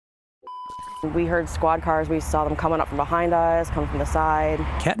We heard squad cars. We saw them coming up from behind us, coming from the side.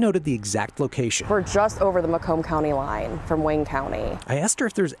 Kat noted the exact location. We're just over the Macomb County line from Wayne County. I asked her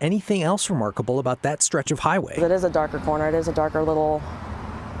if there's anything else remarkable about that stretch of highway. It is a darker corner. It is a darker little,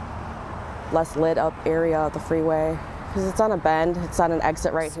 less lit up area of the freeway. Because it's on a bend. It's on an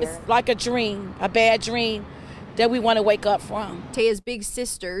exit right here. It's like a dream, a bad dream that we want to wake up from. Taya's big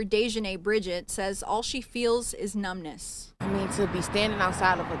sister, Dejanay Bridget, says all she feels is numbness. I mean, to be standing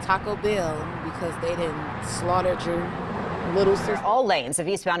outside of a Taco Bell because they didn't slaughter your little sister. All lanes of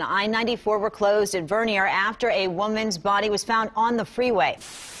eastbound I-94 were closed at Vernier after a woman's body was found on the freeway.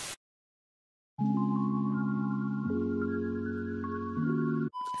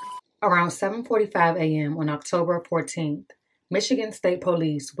 Around 7:45 a.m. on October 14th, Michigan State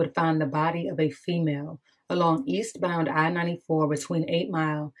Police would find the body of a female along eastbound I-94 between 8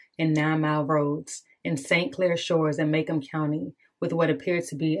 Mile and 9 Mile roads in St. Clair Shores and Macomb County with what appeared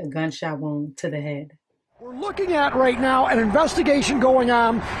to be a gunshot wound to the head. We're looking at right now an investigation going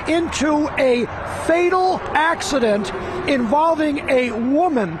on into a fatal accident involving a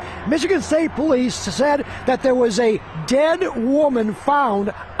woman. Michigan State Police said that there was a dead woman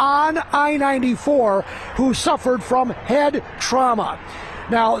found on I-94 who suffered from head trauma.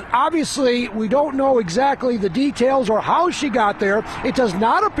 Now, obviously, we don't know exactly the details or how she got there. It does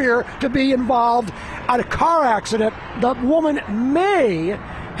not appear to be involved in a car accident. The woman may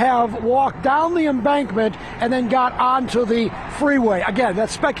have walked down the embankment and then got onto the freeway. Again,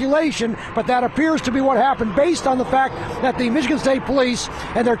 that's speculation, but that appears to be what happened based on the fact that the Michigan State Police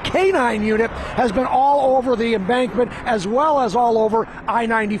and their K-9 unit has been all over the embankment as well as all over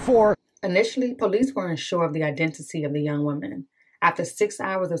I-94. Initially, police weren't sure of the identity of the young woman. After 6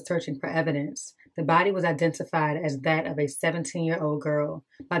 hours of searching for evidence, the body was identified as that of a 17-year-old girl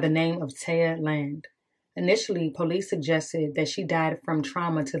by the name of Taya Land. Initially, police suggested that she died from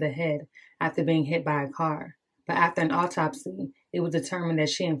trauma to the head after being hit by a car. But after an autopsy, it was determined that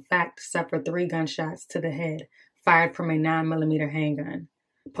she in fact suffered 3 gunshots to the head fired from a 9mm handgun.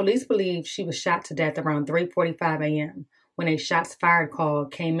 Police believe she was shot to death around 3:45 a.m. when a shots fired call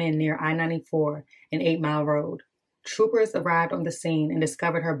came in near I-94 and 8 Mile Road. Troopers arrived on the scene and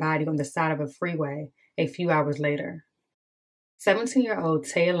discovered her body on the side of a freeway a few hours later. 17-year-old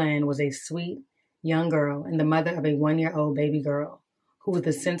Taya Land was a sweet, young girl and the mother of a 1-year-old baby girl who was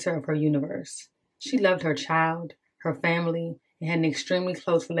the center of her universe. She loved her child, her family, and had an extremely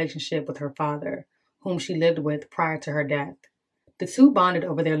close relationship with her father, whom she lived with prior to her death. The two bonded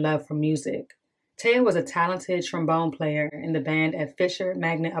over their love for music. Taya was a talented trombone player in the band at Fisher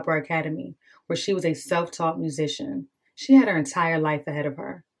Magnet Upper Academy, where she was a self-taught musician. She had her entire life ahead of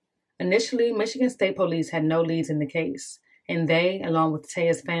her. Initially, Michigan State Police had no leads in the case, and they, along with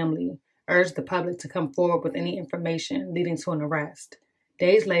Taya's family, urged the public to come forward with any information leading to an arrest.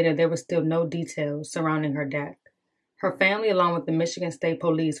 Days later, there were still no details surrounding her death. Her family, along with the Michigan State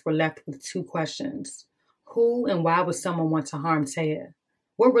Police, were left with 2 questions. Who and why would someone want to harm Taya?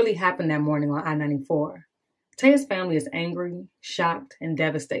 What really happened that morning on I-94? Taya's family is angry, shocked, and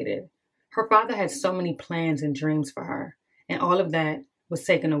devastated. Her father had so many plans and dreams for her, and all of that was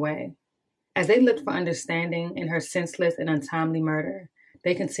taken away. As they looked for understanding in her senseless and untimely murder,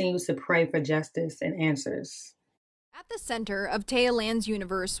 they continued to pray for justice and answers. At the center of Taya Land's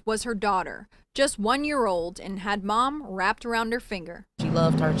universe was her daughter, just 1 year old, and had mom wrapped around her finger. She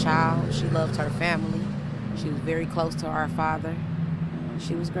loved her child. She loved her family. She was very close to our father.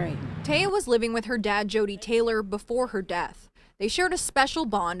 She was great. Taya was living with her dad, Jody Taylor, before her death. They shared a special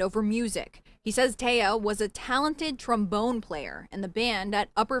bond over music. He says Taya was a talented trombone player in the band at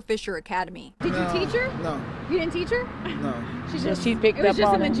Upper Fisher Academy. Did you teach her? No. You didn't teach her? No. She picked It was up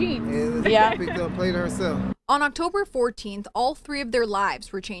just on in the it. genes. Yeah. Picked up, played herself. On October 14th, all 3 of their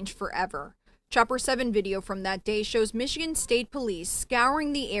lives were changed forever. Chopper 7 video from that day shows Michigan State Police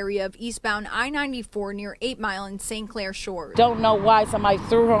scouring the area of eastbound I-94 near 8 Mile and St. Clair Shores. Don't know why somebody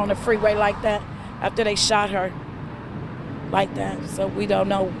threw her on the freeway like that after they shot her like that. So we don't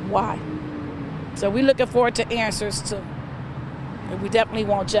know why. So we're looking forward to answers too. And we definitely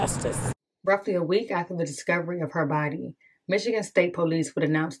want justice. Roughly a week after the discovery of her body, Michigan State Police would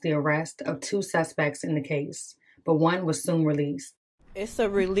announce the arrest of 2 suspects in the case, but one was soon released. It's a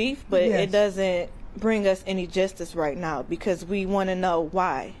relief, but it doesn't bring us any justice right now because we want to know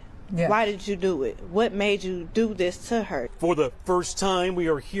why. Yes. Why did you do it? What made you do this to her? For the first time, we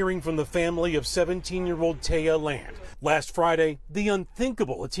are hearing from the family of 17-year-old Taya Land. Last Friday, the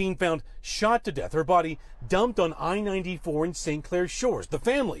unthinkable, a teen found shot to death, her body dumped on I-94 in St. Clair Shores. The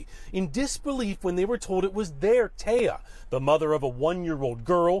family in disbelief when they were told it was their Taya, the mother of a 1-year-old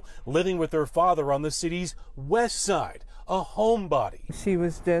girl living with her father on the city's west side. a homebody. She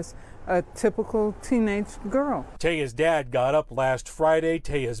was just a typical teenage girl. Taya's dad got up last Friday.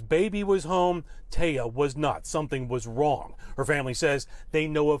 Taya's baby was home. Taya was not. Something was wrong. Her family says they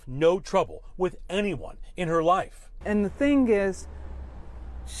know of no trouble with anyone in her life. And the thing is,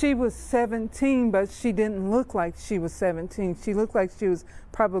 she was 17, but she didn't look like she was 17. She looked like she was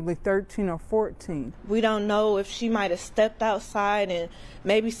probably 13 or 14. We don't know if she might have stepped outside and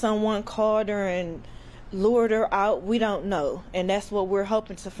maybe someone called her and lured her out. We don't know. And that's what we're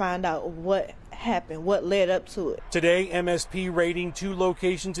hoping to find out, what happened, what led up to it. Today, MSP raiding 2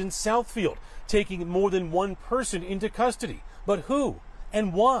 locations in Southfield, taking more than 1 person into custody. But who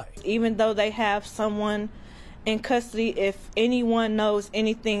and why? Even though they have someone in custody, if anyone knows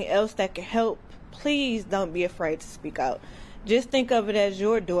anything else that can help, please don't be afraid to speak out. Just think of it as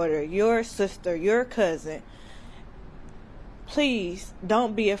your daughter, your sister, your cousin. Please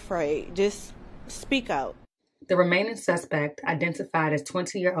don't be afraid. Just speak out. The remaining suspect, identified as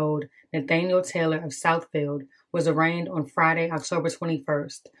 20-year-old Nathaniel Taylor of Southfield, was arraigned on Friday, October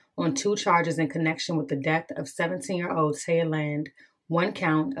 21st, on 2 charges in connection with the death of 17-year-old Taya Land, 1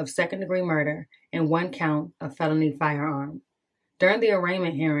 count of second-degree murder, and 1 count of felony firearm. During the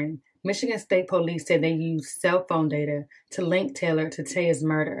arraignment hearing, Michigan State Police said they used cell phone data to link Taylor to Taya's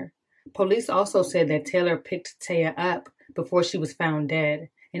murder. Police also said that Taylor picked Taya up before she was found dead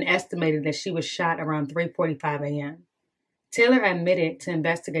and estimated that she was shot around 3:45 a.m. Taylor admitted to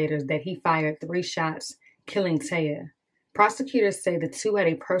investigators that he fired 3 shots, killing Taya. Prosecutors say the two had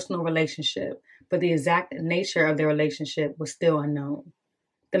a personal relationship, but the exact nature of their relationship was still unknown.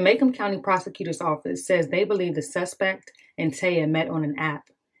 The Macomb County Prosecutor's Office says they believe the suspect and Taya met on an app.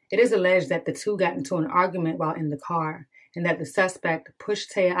 It is alleged that the two got into an argument while in the car and that the suspect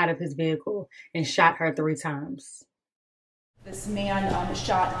pushed Taya out of his vehicle and shot her 3 times. This man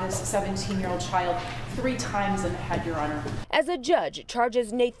shot this 17-year-old child 3 times in the head, Your Honor. As a judge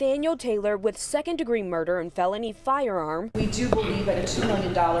charges Nathaniel Taylor with second-degree murder and felony firearm. We do believe that a $2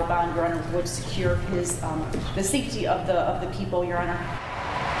 million bond, Your Honor, would secure his the safety of the people, Your Honor.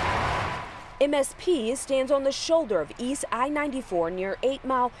 MSP stands on the shoulder of East I-94 near 8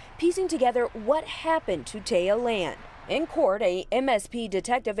 Mile, piecing together what happened to Taya Land. In court, a MSP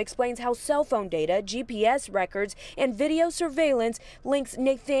detective explains how cell phone data, GPS records, and video surveillance links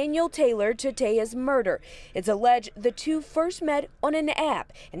Nathaniel Taylor to Taya's murder. It's alleged the two first met on an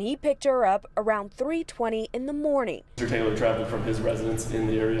app, and he picked her up around 3:20 in the morning. Mr. Taylor traveled from his residence in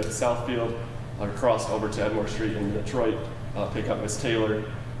the area of Southfield, crossed over to Edmore Street in Detroit, pick up Miss Taylor,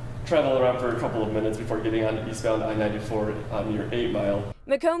 travel around for a couple of minutes before getting on eastbound I-94 near 8 Mile.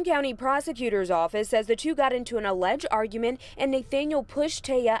 Macomb County Prosecutor's Office says the two got into an alleged argument and Nathaniel pushed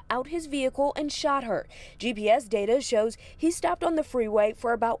Taya out his vehicle and shot her. GPS data shows he stopped on the freeway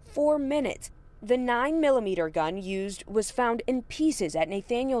for about 4 minutes. The 9mm gun used was found in pieces at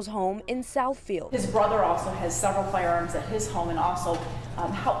Nathaniel's home in Southfield. His brother also has several firearms at his home and also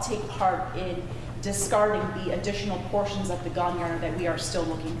helped take part in discarding the additional portions of the gun, Your Honor, that we are still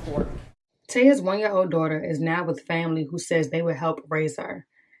looking for. Taya's 1-year-old daughter is now with family who says they would help raise her.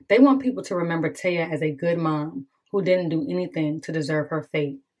 They want people to remember Taya as a good mom who didn't do anything to deserve her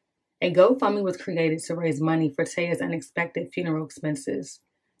fate. A GoFundMe was created to raise money for Taya's unexpected funeral expenses.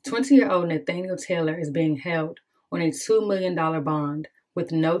 20-year-old Nathaniel Taylor is being held on a $2 million bond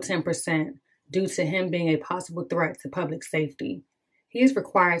with no 10% due to him being a possible threat to public safety. He is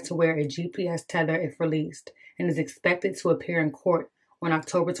required to wear a GPS tether if released and is expected to appear in court on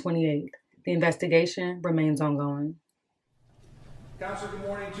October 28th. The investigation remains ongoing. Counsel, good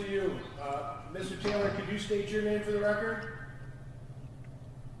morning to you. Mr. Taylor, could you state your name for the record?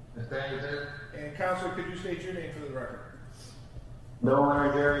 Nathaniel Taylor. And Counselor, could you state your name for the record? No,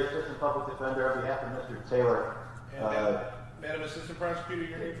 Honor, Jerry, Assistant Public Defender on behalf of Mr. Taylor. And Madam Assistant Prosecutor,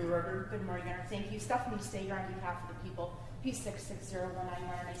 your name for the record? Good morning, Your Honor. Thank you. Stephanie Stager on behalf of the people.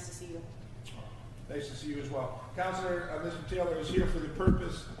 P660191. Nice to see you. Nice to see you as well. Counselor, Mr. Taylor is here for the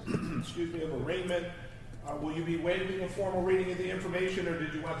purpose, excuse me, of arraignment. Will you be waiving a formal reading of the information, or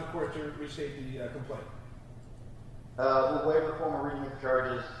did you want the court to restate the complaint? We'll waive the formal reading of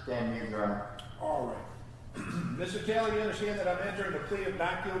charges. Stand mute, Your Honor. All right. Mr. Taylor, you understand that I'm entering a plea of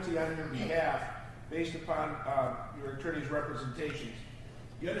not guilty on your behalf based upon your attorney's representations.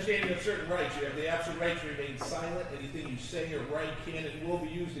 You understand you have certain rights. You have the absolute right to remain silent. Anything you say or write can and will be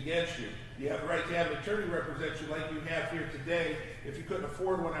used against you. You have the right to have an attorney represent you like you have here today. If you couldn't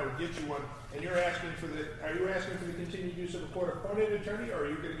afford one, I would get you one. And you're asking for are you asking for the continued use of a court-appointed attorney, or are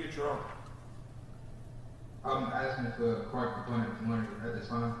you going to get your own? I'm asking for a court-appointed attorney at this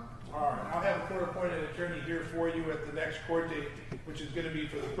time. All right. I'll have a court-appointed attorney here for you at the next court date, which is going to be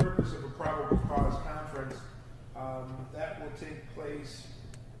for the purpose of a probable cause conference. That will take place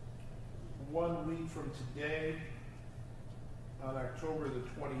 1 week from today, on October the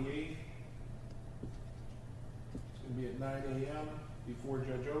 28th. It's going to be at 9 a.m. before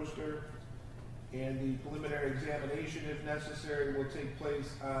Judge Oster. And the preliminary examination, if necessary, will take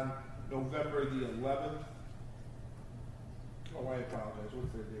place on November the 11th. Oh, I apologize.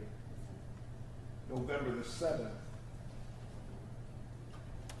 What's their date? November the 7th.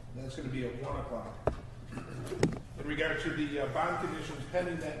 That's going to be at 1 o'clock. In regard to the bond conditions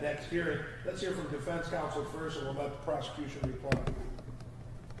pending that next hearing, let's hear from defense counsel first, and we'll let the prosecution reply.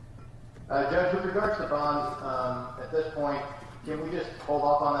 Judge, with regards to bonds, at this point, can we just hold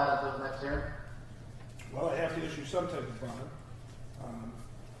off on that until the next hearing? Well, I have to issue some type of bond,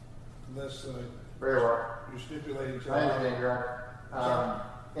 unless very well. You're stipulating to. I understand, Your Honor.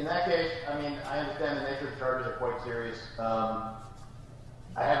 In that case, I mean, I understand the nature of the charges are quite serious.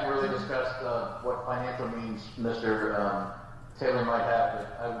 I haven't really discussed what financial means Mr. Taylor might have,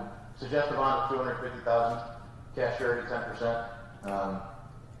 but I would suggest a bond of $250,000, cash surety 10%,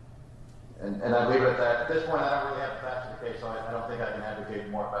 and I'd leave it at that. At this point, I don't really have the facts of the case, so I don't think I can advocate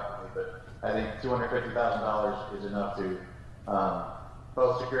more effectively. But I think $250,000 is enough to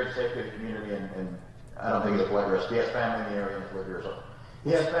both secure the safety of the community, and I don't think it's a blood risk. He has family in the area and has lived here, so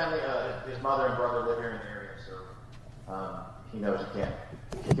he has family. His mother and brother live here in the area, so he knows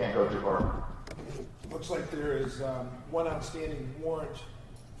he can't go too far. Looks like there is one outstanding warrant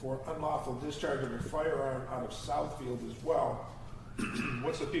for unlawful discharge of a firearm out of Southfield as well.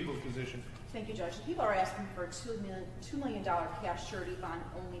 What's the people's position? Thank you, Judge. The people are asking for a $2 million cash surety bond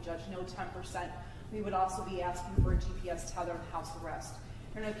only, Judge, no 10%. We would also be asking for a GPS tether and house arrest.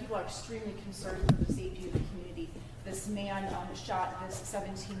 I know people are extremely concerned for the safety of the community. This man shot this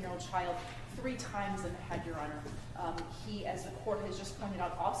 17-year-old child 3 times in the head, Your Honor. He, as the court has just pointed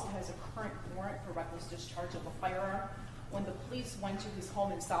out, also has a current warrant for reckless discharge of a firearm. When the police went to his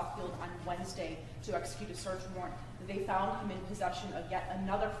home in Southfield on Wednesday to execute a search warrant, they found him in possession of yet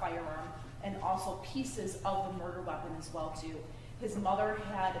another firearm and also pieces of the murder weapon as well, too. His mother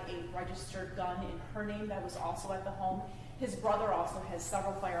had a registered gun in her name that was also at the home. His brother also has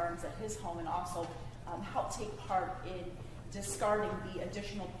several firearms at his home and also helped take part in discarding the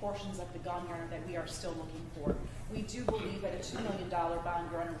additional portions of the gun, Your Honor, that we are still looking for. We do believe that a $2 million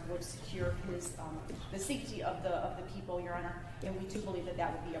bond, Your Honor, would secure his the safety of the people, Your Honor, and we do believe that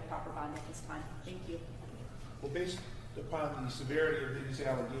that would be a proper bond at this time. Thank you. Well, based upon the severity of these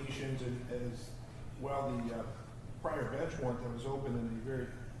allegations and as well the prior bench warrant that was open in a very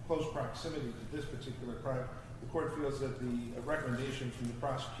close proximity to this particular crime, the court feels that the recommendation from the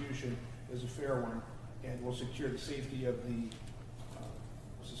prosecution is a fair one and will secure the safety of the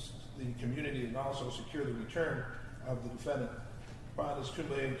community and also secure the return of the defendant. Bond is $2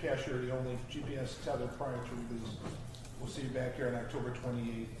 million, cash surety only, GPS tether prior to release. We'll see you back here on October 28th. Thank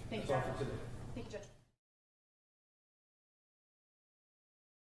you, That's all for today. Thank you, Judge.